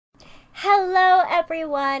Hello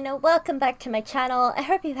everyone, welcome back to my channel. I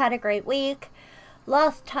hope you've had a great week.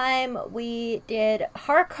 Last time we did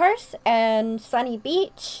Harkhurst and Sunny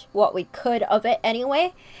Beach, what we could of it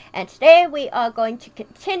anyway. And today we are going to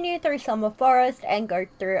continue through Summer Forest and go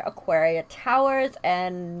through Aquaria Towers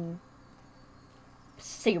and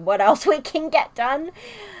see what else we can get done.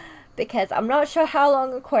 Because I'm not sure how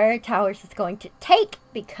long Aquaria Towers is going to take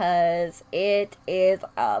because it is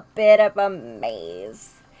a bit of a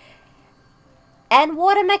maze. And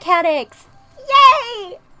water mechanics!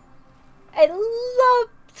 Yay! I love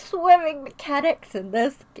swimming mechanics in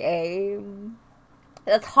this game.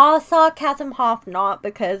 It's half sarcasm, half not,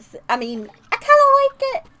 because, I mean, I kind of like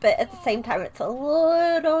it, but at the same time it's a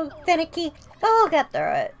little finicky, but we'll get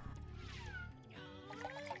through it.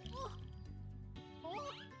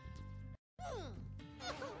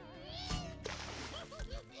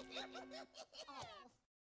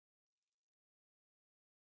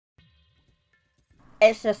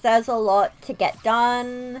 It's just there's a lot to get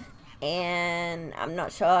done, and I'm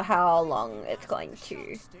not sure how long it's going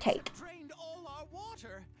to take. Drained all our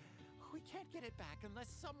water. We can't get it back unless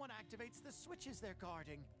someone activates the switches they're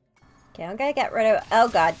guarding. Okay, I'm gonna get rid of. Oh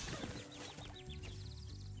god.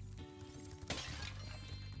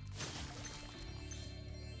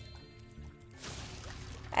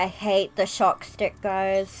 I hate the shock stick,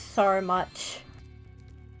 guys, so much.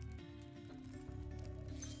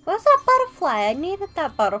 Where's that butterfly? I needed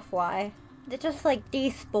that butterfly. They just like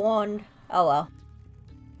despawned. Oh well.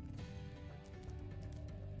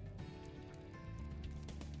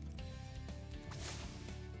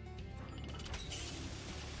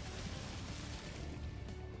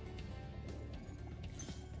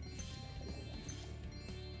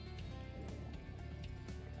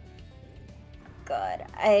 God,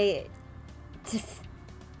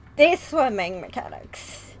 these swimming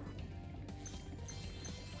mechanics.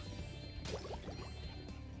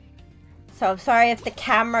 So I'm sorry if the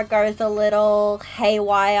camera goes a little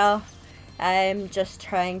haywire. I'm just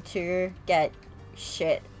trying to get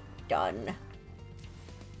shit done.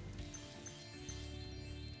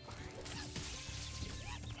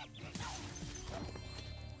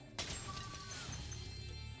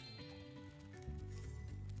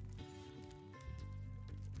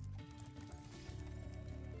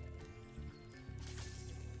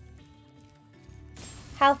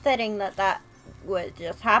 How fitting that that would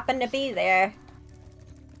just happen to be there.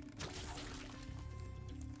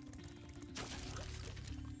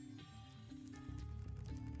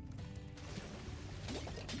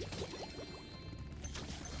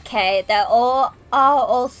 Okay, there are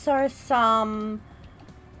also some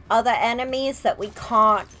other enemies that we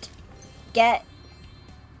can't get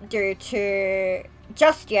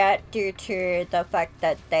just yet due to the fact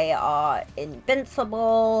that they are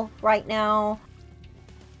invincible right now.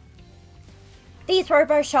 These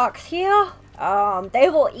robo sharks here, they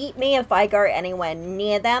will eat me if I go anywhere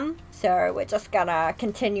near them. So we're just gonna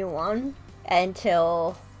continue on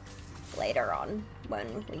until later on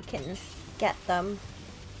when we can get them.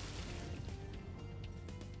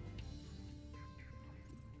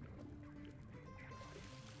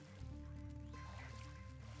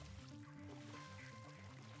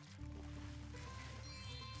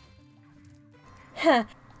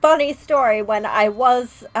 Funny story, when I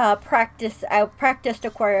was I practiced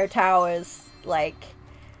Aquaria Towers like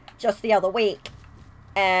just the other week,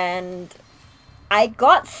 and I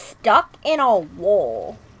got stuck in a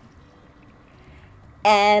wall,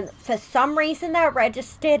 and for some reason that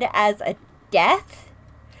registered as a death.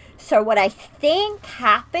 So what I think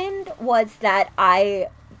happened was that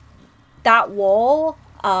that wall,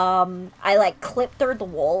 I like clipped through the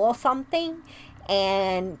wall or something,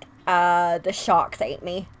 and the sharks ate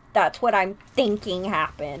me. That's what I'm thinking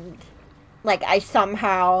happened. Like, I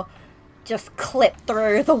somehow just clipped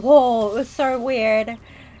through the wall. It was so weird.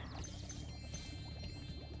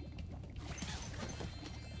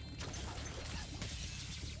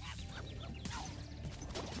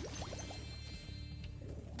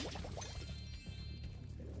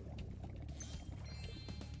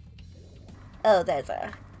 Oh, there's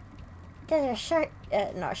a shark,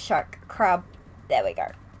 not shark, crab. There we go.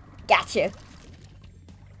 Gotcha.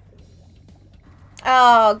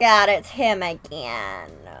 Oh god, it's him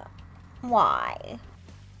again. Why?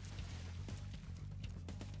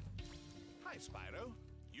 Hi, Spyro.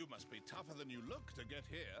 You must be tougher than you look to get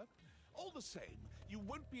here. All the same, you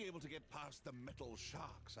won't be able to get past the metal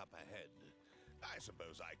sharks up ahead. I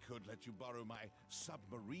suppose I could let you borrow my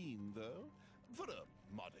submarine, though, for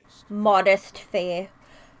a modest fee.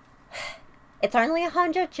 It's only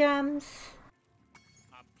 100 gems.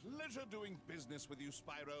 A pleasure doing business with you,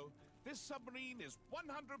 Spyro. This submarine is 100%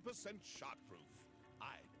 shark-proof.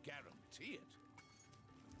 I guarantee it.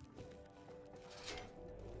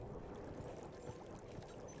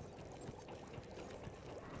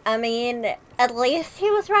 I mean, at least he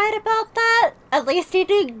was right about that. At least he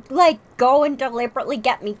didn't, like, go and deliberately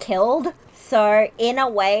get me killed. So, in a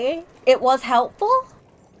way, it was helpful.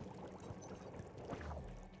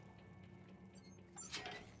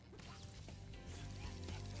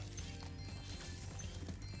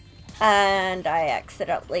 And I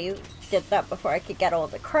accidentally did that before I could get all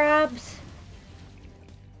the crabs.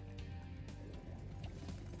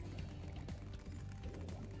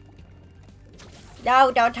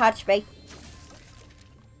 No, don't touch me.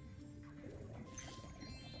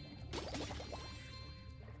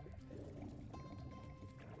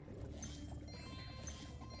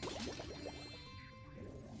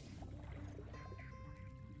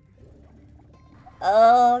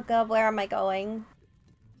 Oh god, where am I going?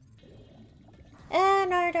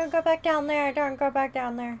 No, don't go back down there. Don't go back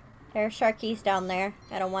down there. There are sharkies down there.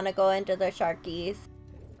 I don't want to go into the sharkies.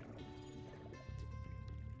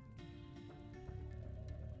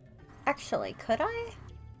 Actually, could I?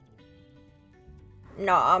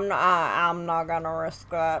 No, I'm not gonna risk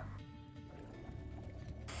that.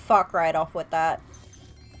 Fuck right off with that.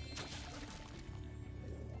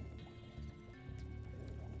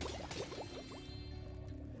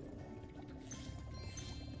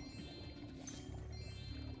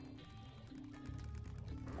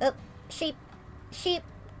 Oh, sheep. Sheep,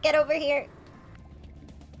 get over here.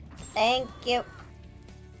 Thank you.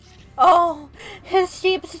 Oh, his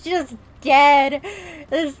sheep's just dead.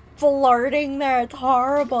 It's floating there. It's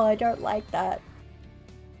horrible. I don't like that.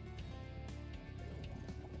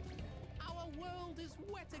 Our world is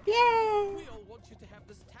wet again. Yay! We all want you to have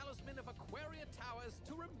this talisman of Aquaria Towers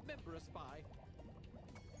to remember us by.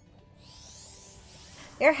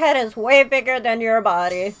 Your head is way bigger than your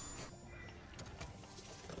body.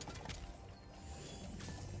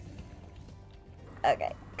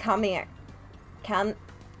 Okay, come here. Come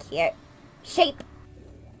here. Sheep!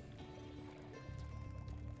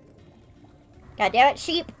 God damn it,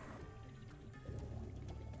 sheep!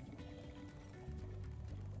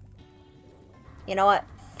 You know what?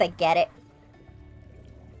 Forget it.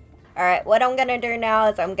 Alright, what I'm gonna do now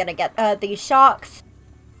is I'm gonna get these sharks.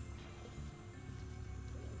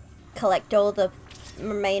 Collect all the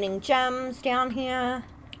remaining gems down here.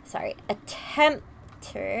 Sorry, attempt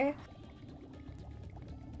to...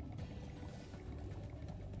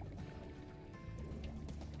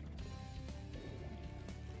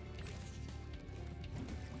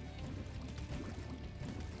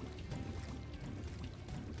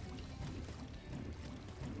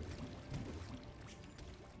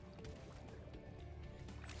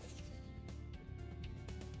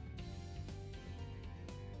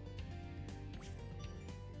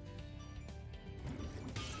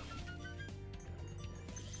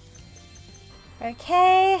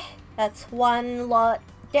 Okay, that's one lot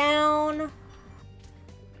down.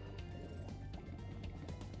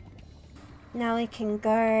 Now we can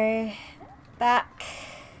go back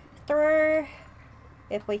through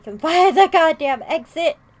if we can find the goddamn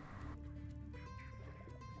exit.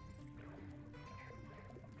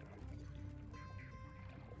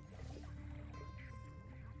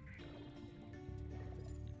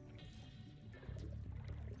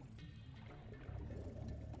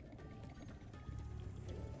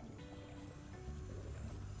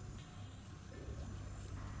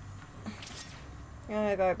 I'm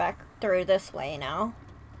gonna go back through this way now.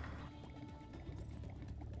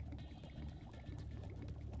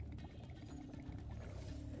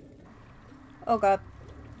 Oh god.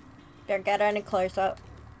 Don't get any closer.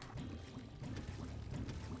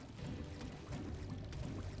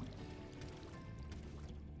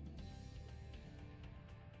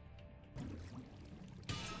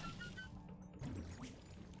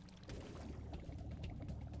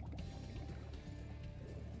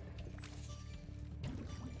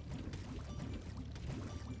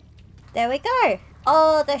 There we go!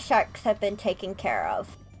 All the sharks have been taken care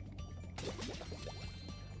of.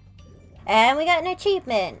 And we got an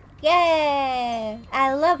achievement! Yay!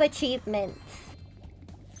 I love achievements!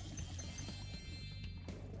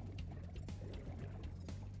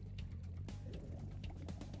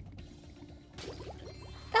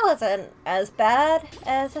 That wasn't as bad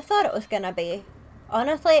as I thought it was gonna be.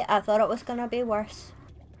 Honestly, I thought it was gonna be worse.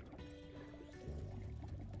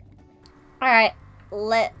 Alright.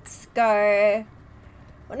 Let's go.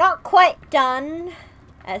 We're not quite done,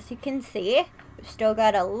 as you can see. We've still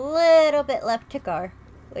got a little bit left to go,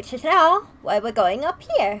 which is now why we're going up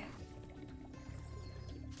here.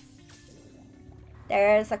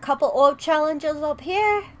 There's a couple orb challenges up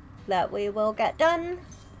here that we will get done,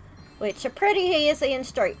 which are pretty easy and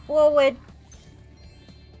straightforward.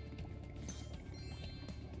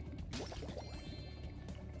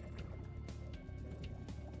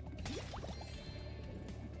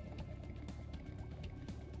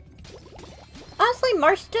 Honestly,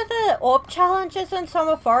 most of the orb challenges in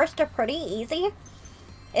Summer Forest are pretty easy.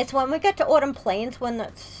 It's when we get to Autumn Plains when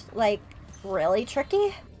it's, like, really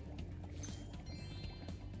tricky.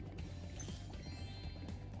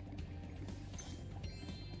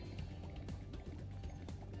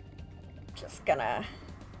 Just gonna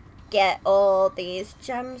get all these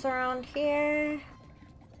gems around here.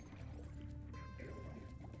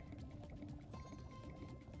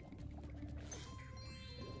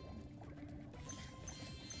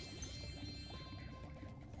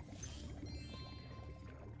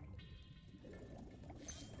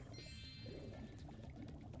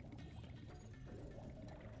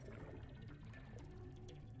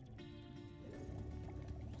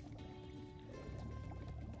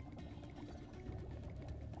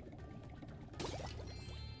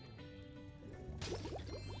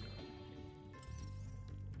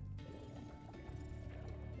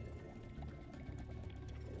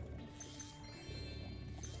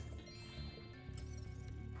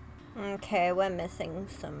 Okay, we're missing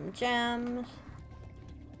some gems.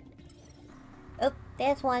 Oh,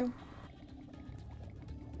 there's one.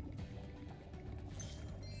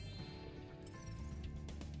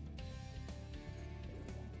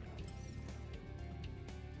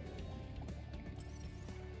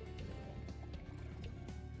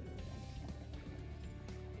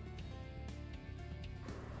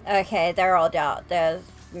 Okay, they're all down. There's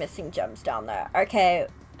missing gems down there. Okay,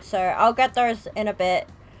 so I'll get those in a bit.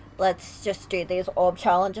 Let's just do these orb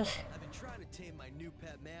challenges. I've been trying to tame my new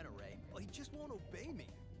pet manta ray, but he just won't obey me.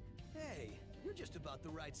 Hey, you're just about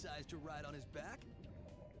the right size to ride on his back.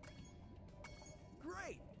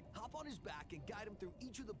 Great! Hop on his back and guide him through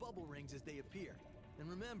each of the bubble rings as they appear. And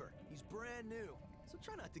remember, he's brand new, so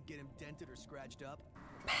try not to get him dented or scratched up.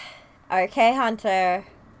 Okay, Hunter.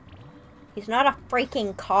 He's not a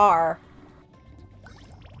freaking car.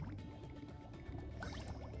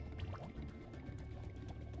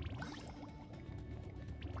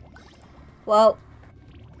 Well.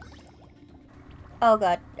 Oh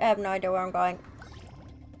god, I have no idea where I'm going.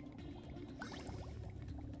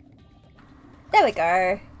 There we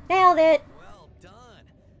go. Nailed it. Well done.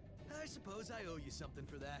 I suppose I owe you something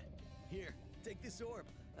for that. Here, take this orb.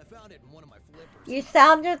 I found it in one of my flippers. You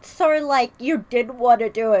sounded sort of like you did want to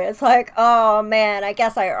do it. It's like, oh man, I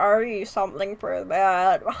guess I owe you something for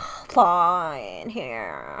that. Fine,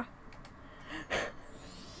 here.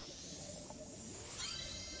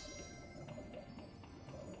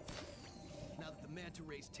 Now that the manta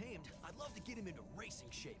ray's tamed, I'd love to get him into racing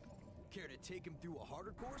shape. Care to take him through a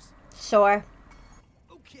harder course? Sure.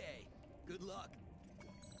 Okay, good luck.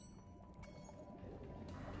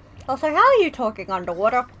 Also, how are you talking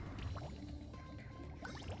underwater?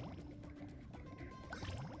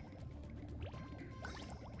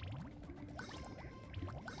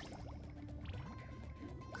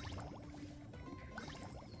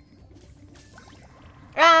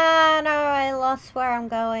 Ah, no, I lost where I'm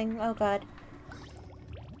going. Oh god.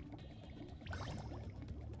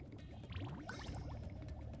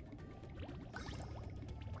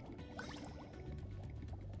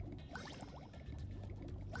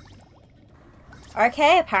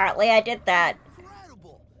 Okay, apparently I did that.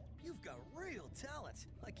 Incredible! You've got real talent.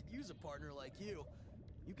 I could use a partner like you.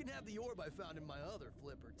 You can have the orb I found in my other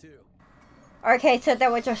flipper, too. Okay, so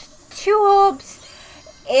there were just 2 orbs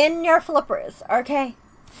in your flippers. Okay,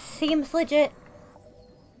 seems legit.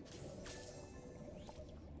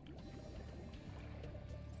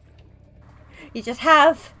 You just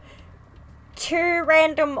have 2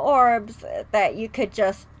 random orbs that you could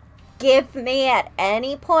just give me at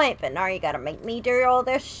any point, but now you gotta make me do all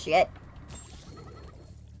this shit.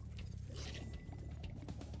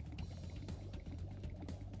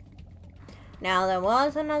 Now there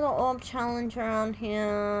was another orb challenge around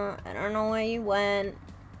here. I don't know where you went.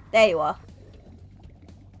 There you are.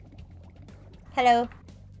 Hello.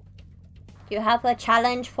 Do you have a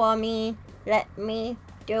challenge for me? Let me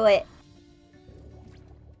do it.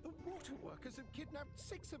 The water workers have kidnapped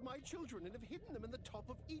 6 of my children and have hidden them in the top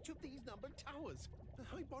of each of these numbered towers.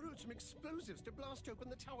 I borrowed some explosives to blast open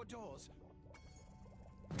the tower doors.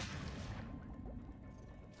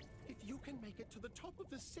 If you can make it to the top of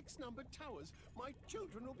the 6 numbered towers, my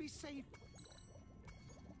children will be safe.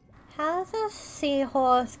 How does a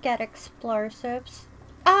seahorse get explosives?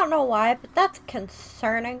 I don't know why, but that's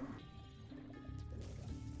concerning.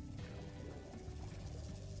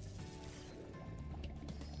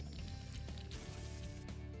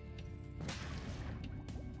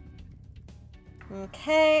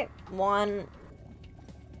 Okay, one.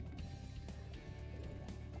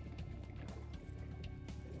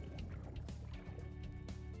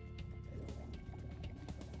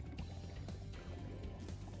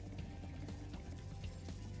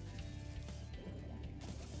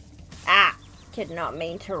 Ah! Did not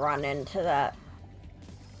mean to run into that.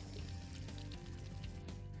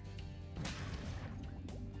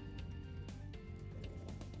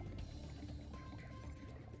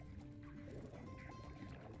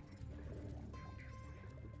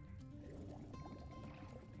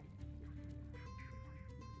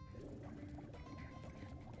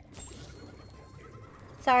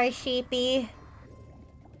 Sorry, sheepy.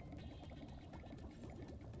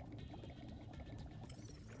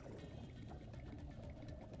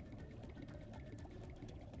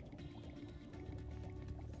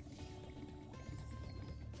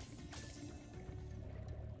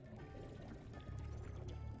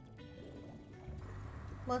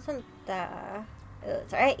 Wasn't there? It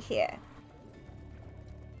was right here.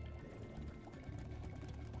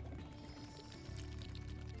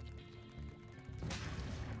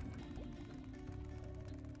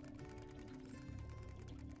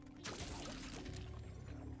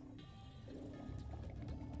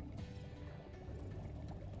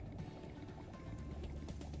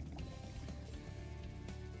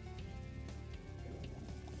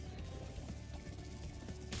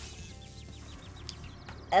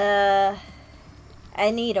 I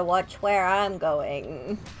need to watch where I'm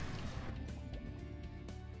going.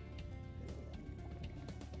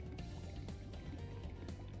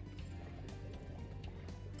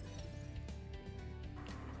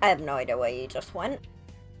 I have no idea where you just went.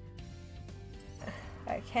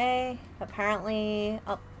 Okay, apparently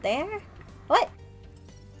up there? What?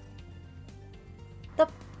 The...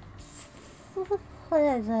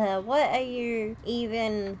 What are you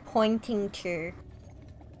even pointing to?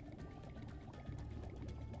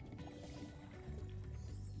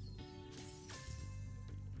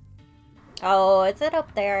 Oh, is it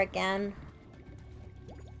up there again?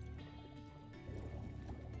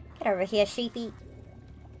 Get over here, sheepy.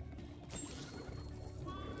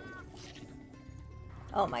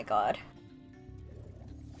 Oh my god.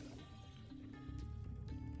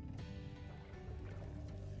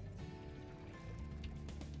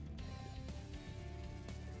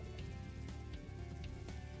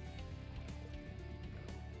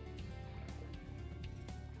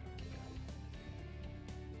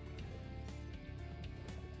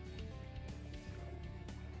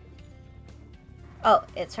 Oh,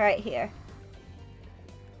 it's right here.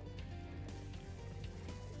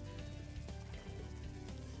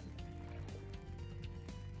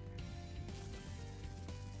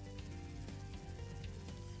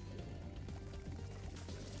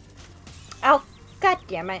 Oh, god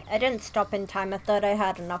damn it. I didn't stop in time. I thought I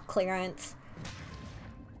had enough clearance.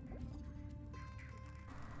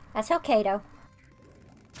 That's okay, though.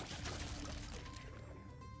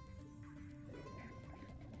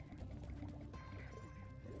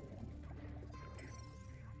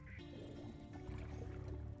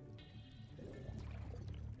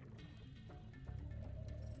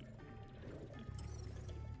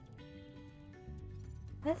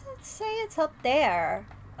 Why does it say it's up there?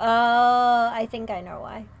 I think I know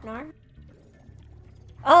why. No?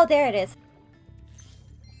 Oh, there it is.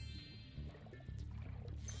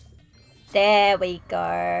 There we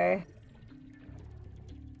go.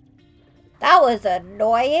 That was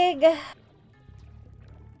annoying.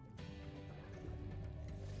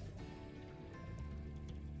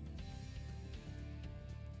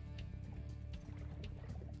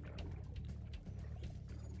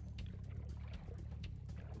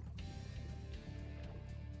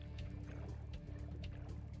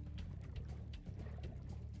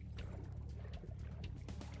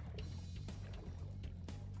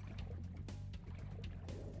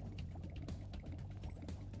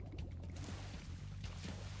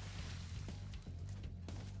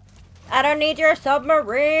 I don't need your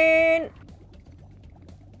submarine!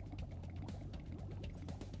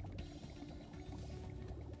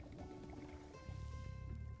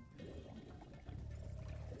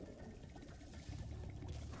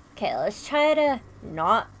 Okay, let's try to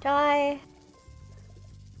not die.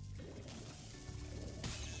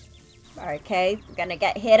 Okay, we're gonna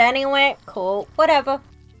get hit anyway. Cool, whatever.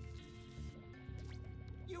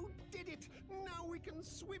 You did it! Now we can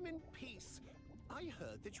swim in peace. I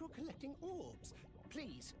heard that you're collecting orbs.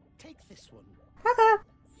 Please, take this one. Okay.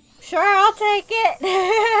 Sure, I'll take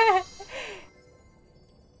it.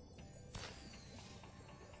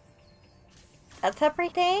 That's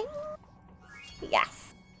everything?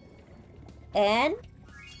 Yes. And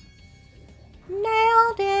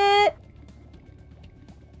Nailed it!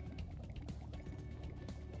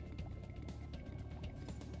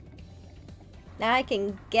 Now I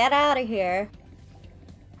can get out of here.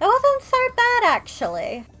 It wasn't so bad,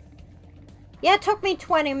 actually. Yeah, it took me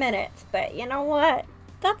 20 minutes, but you know what?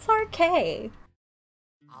 That's okay.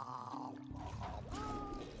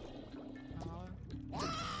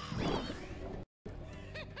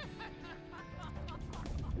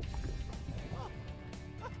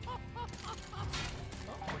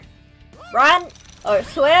 Run or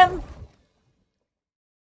swim.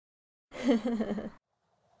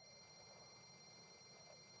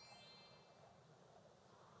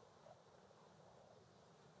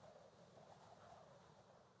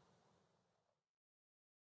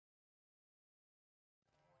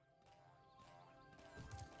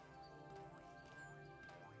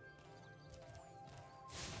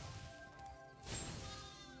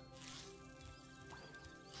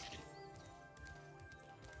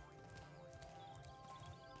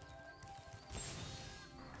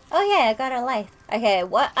 Oh yeah, I got a life. Okay,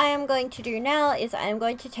 what I am going to do now is I am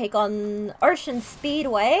going to take on Ocean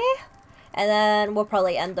Speedway. And then we'll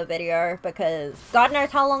probably end the video because God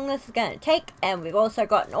knows how long this is going to take. And we've also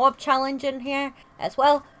got an orb challenge in here as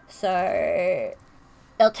well. So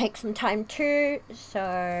it'll take some time too.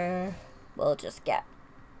 So we'll just get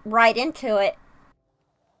right into it.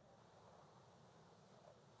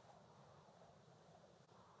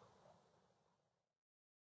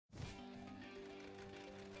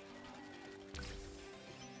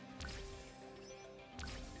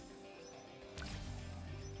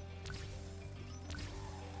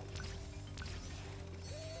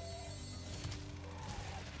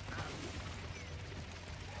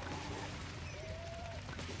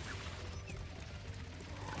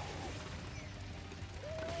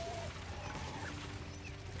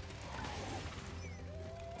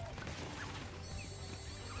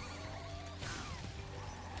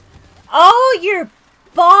 Oh, you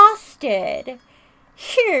bastard!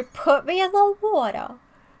 You put me in the water.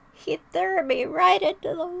 He threw me right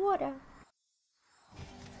into the water.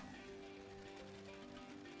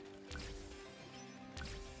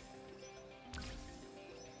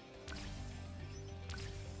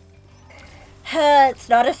 It's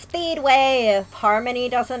not a speedway if Harmony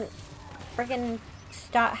doesn't friggin'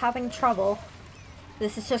 start having trouble.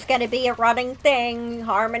 This is just gonna be a running thing.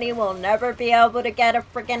 Harmony will never be able to get a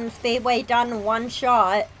friggin' speedway done in one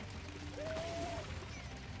shot.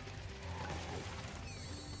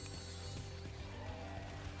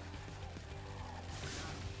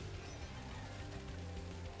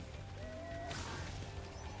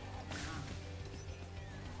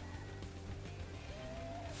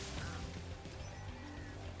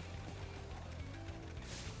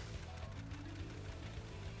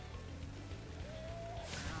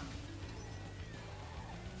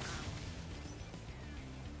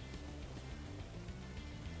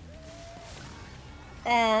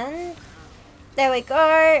 And there we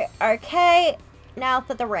go. Okay, now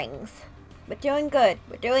for the rings. We're doing good.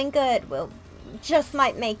 We're doing good. We'll just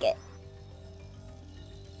might make it.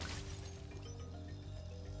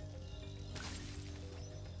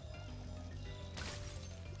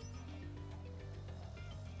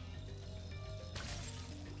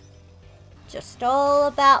 Just all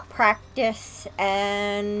about practice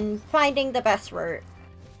and finding the best route.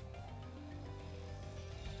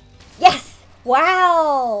 Yes!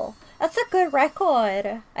 Wow! That's a good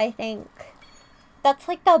record, I think. That's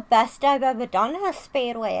like the best I've ever done in a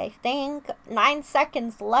speedway, I think. 9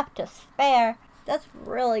 seconds left to spare. That's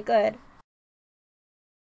really good.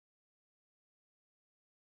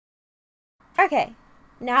 Okay,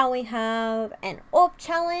 now we have an orb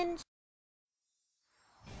challenge.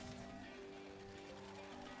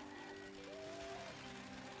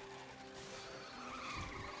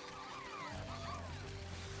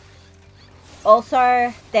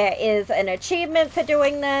 Also, there is an achievement for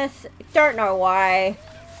doing this. Don't know why,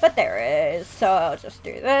 but there is. So I'll just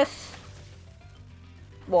do this.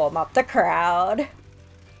 Warm up the crowd.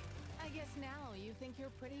 I guess now you think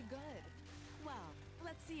you're pretty good. Well,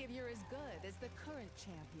 let's see if you're as good as the current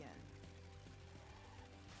champion.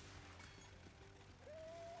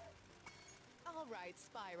 All right,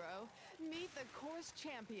 Spyro. Meet the course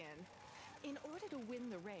champion. In order to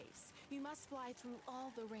win the race, you must fly through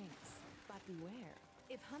all the rings. But beware,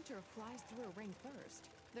 if Hunter flies through a ring first,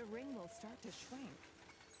 the ring will start to shrink.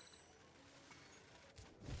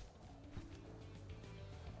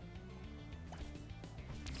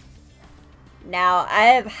 Now,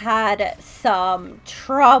 I've had some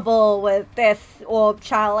trouble with this orb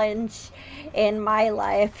challenge in my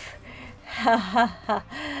life.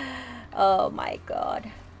 Oh my god.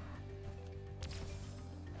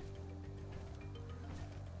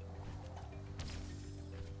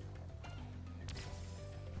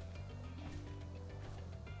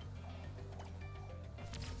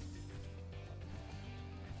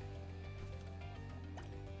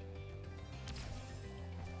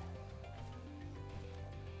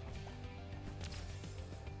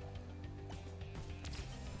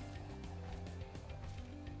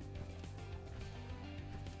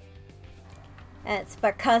 And it's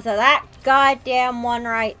because of that goddamn one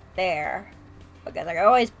right there. Because I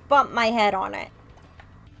always bump my head on it.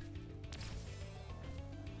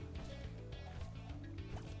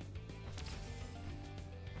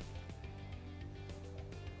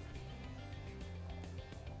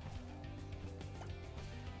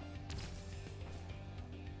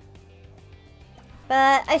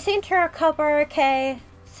 But I seem to recover okay,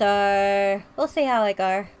 so we'll see how I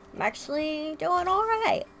go. I'm actually doing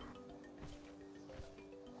alright.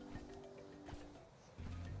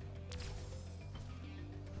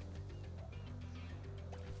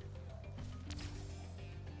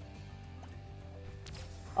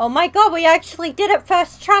 Oh my god, we actually did it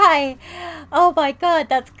first try! Oh my god,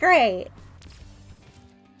 that's great!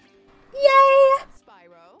 Yay!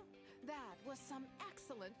 Spyro, that was some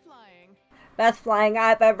excellent flying. Best flying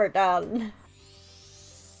I've ever done.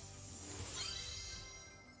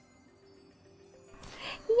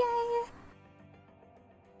 Yay!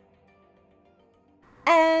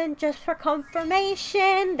 And just for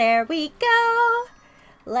confirmation, there we go!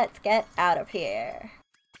 Let's get out of here.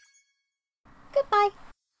 Goodbye.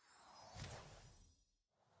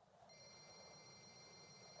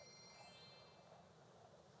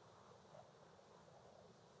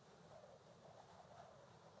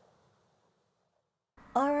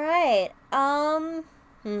 Alright,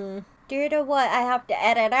 due to what I have to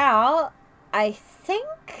edit out, I think,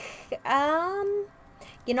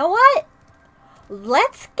 you know what?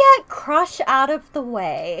 Let's get Crush out of the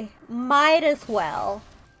way. Might as well.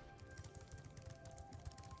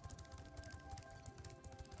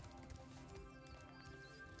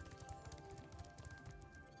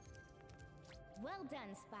 Well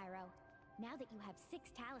done, Spyro. Now that you have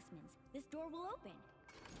 6 talismans, this door will open.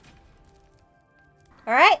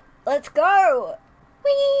 Alright, let's go!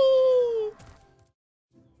 Whee!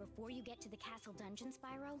 Before you get to the castle dungeon,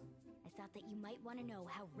 Spyro, I thought that you might want to know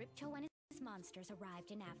how Ripto and his monsters arrived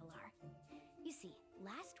in Avalar. You see,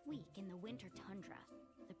 last week in the winter tundra,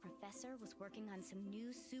 the professor was working on some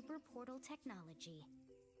new super portal technology.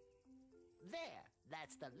 There,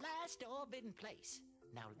 that's the last orb in place.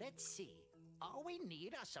 Now let's see. All we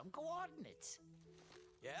need are some coordinates.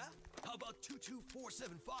 Yeah? How about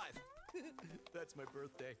 22475? That's my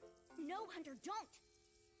birthday. No, Hunter, don't!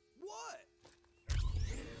 What?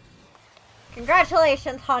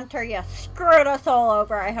 Congratulations, Hunter, you screwed us all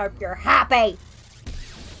over. I hope you're happy.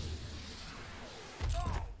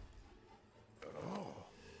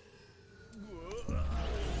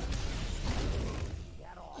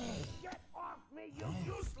 Get off me, you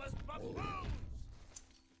useless buffoons!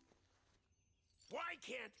 Why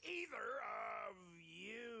can't either of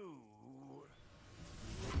you?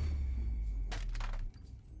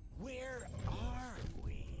 Where are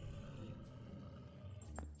we?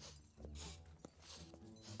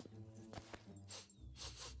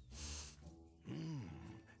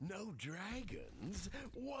 No dragons?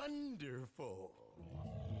 Wonderful.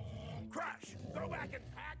 Crush, go back and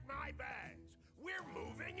pack my bags. We're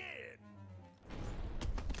moving in.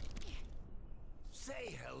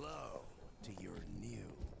 Say hello to your new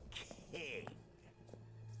king.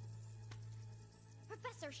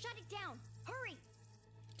 Professor, shut it down! Hurry!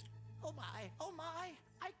 Oh my,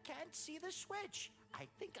 I can't see the switch. I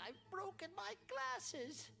think I've broken my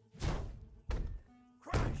glasses.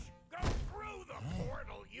 Crush, go through the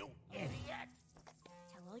portal, you idiot!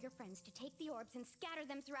 Tell all your friends to take the orbs and scatter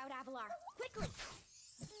them throughout Avalar. Quickly!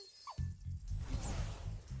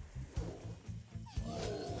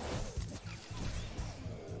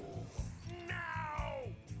 Now!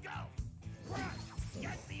 Go! Crush,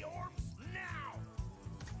 get the orbs now!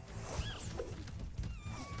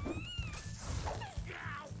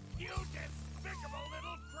 Now, you despicable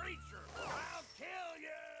little creature! I'll kill you!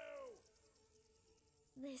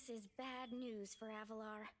 This is bad news for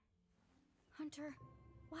Avalar. Hunter,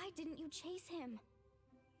 why didn't you chase him?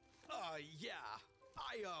 Yeah.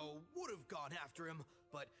 I, would have gone after him,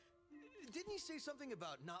 but didn't he say something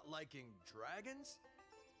about not liking dragons?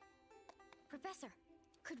 Professor,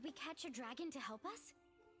 could we catch a dragon to help us?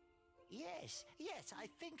 Yes, I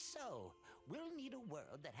think so. We'll need a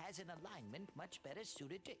world that has an alignment much better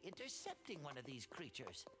suited to intercepting one of these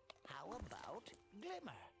creatures. How about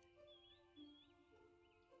Glimmer?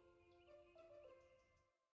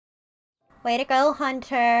 Way to go,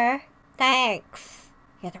 Hunter. Thanks.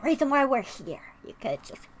 You're the reason why we're here. You could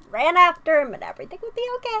just ran after him and everything would be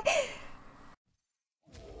okay.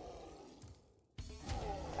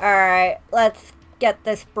 Alright, let's get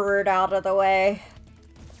this brood out of the way.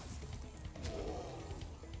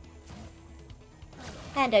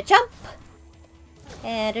 And a jump.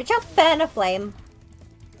 And a jump and a flame.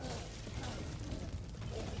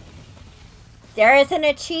 There is an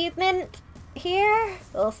achievement here.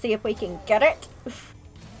 We'll see if we can get it.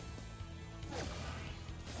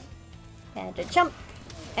 And a jump.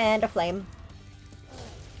 And a flame.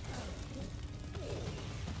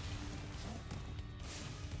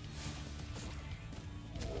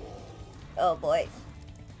 Oh boy.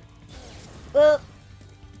 Whoop.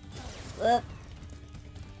 Whoop.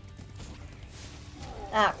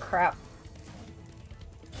 Ah, crap.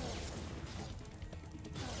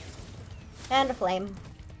 And a flame.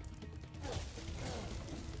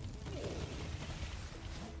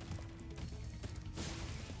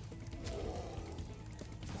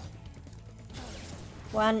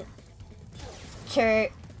 One, two,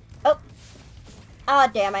 oh,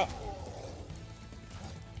 ah, damn it.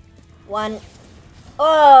 One,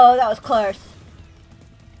 oh, that was close.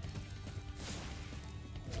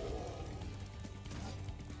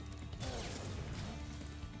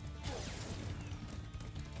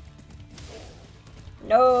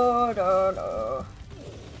 No, no, no.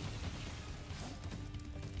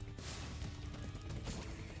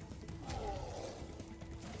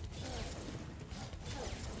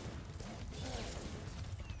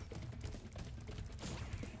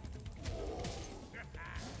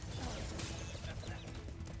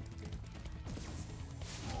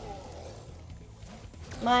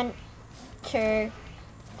 One, two,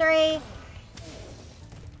 three.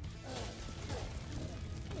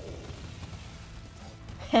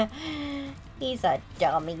 He's a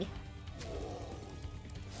dummy.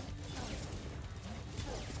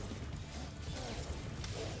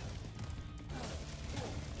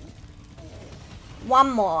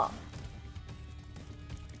 One more.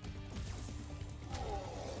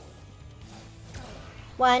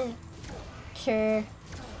 One, two,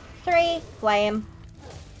 three. Flame.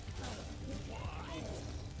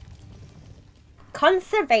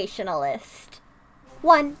 Conservationalist.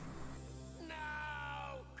 One.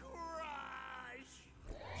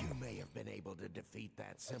 You may have been able to defeat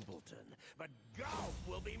that simpleton, but golf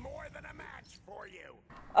will be more than a match for you.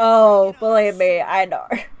 Oh, believe me, I know.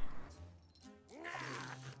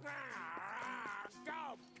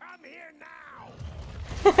 Golf, come here now.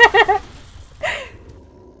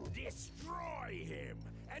 Destroy him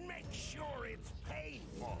and make sure it's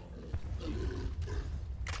painful.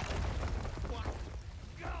 What?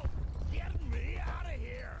 Golf, get me out of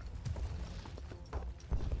here.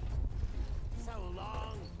 So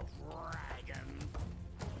long, dragon.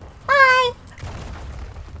 Bye.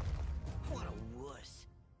 What a wuss.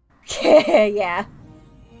 Yeah.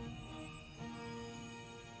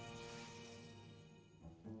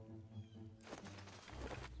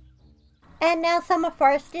 And now Summer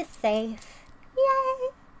Forest is safe. Yay!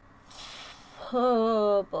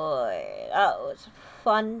 Oh boy, that was a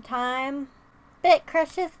fun time. Bit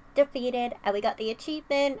Crush is defeated, and we got the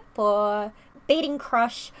achievement for beating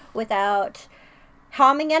Crush without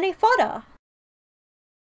harming any fodder.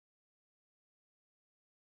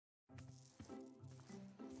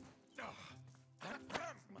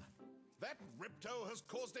 That Ripto has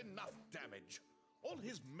caused enough damage. All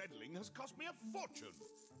his meddling has cost me a fortune.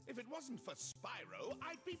 If it wasn't for Spyro,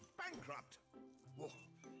 I'd be bankrupt. Whoa.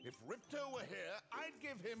 If Ripto were here, I'd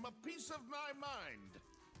give him a piece of my mind.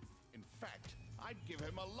 In fact, I'd give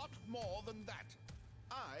him a lot more than that.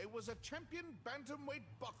 I was a champion bantamweight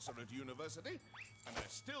boxer at university, and I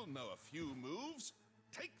still know a few moves.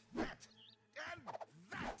 Take that, and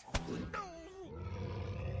that. No!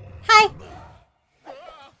 Hi!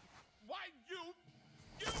 Why, you...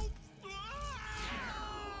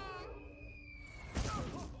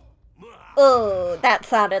 Oh, that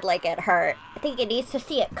sounded like it hurt. I think he needs to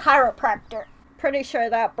see a chiropractor. Pretty sure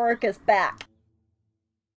that broke his back.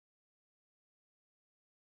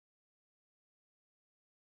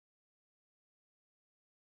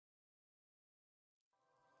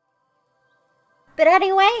 But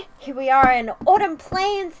anyway, here we are in Autumn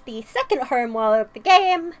Plains, the second home world of the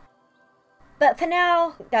game. But for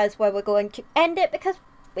now, that's where we're going to end it because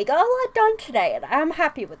we got a lot done today and I'm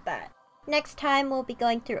happy with that. Next time we'll be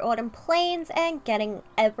going through Autumn Plains and getting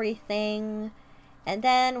everything. And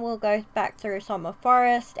then we'll go back through Summer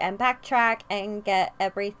Forest and backtrack and get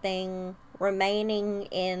everything remaining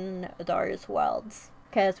in those worlds.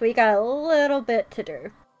 Because we got a little bit to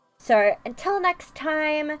do. So until next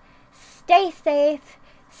time, stay safe,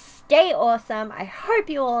 stay awesome. I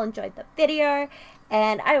hope you all enjoyed the video.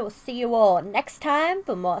 And I will see you all next time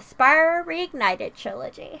for more Spyro Reignited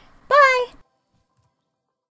Trilogy.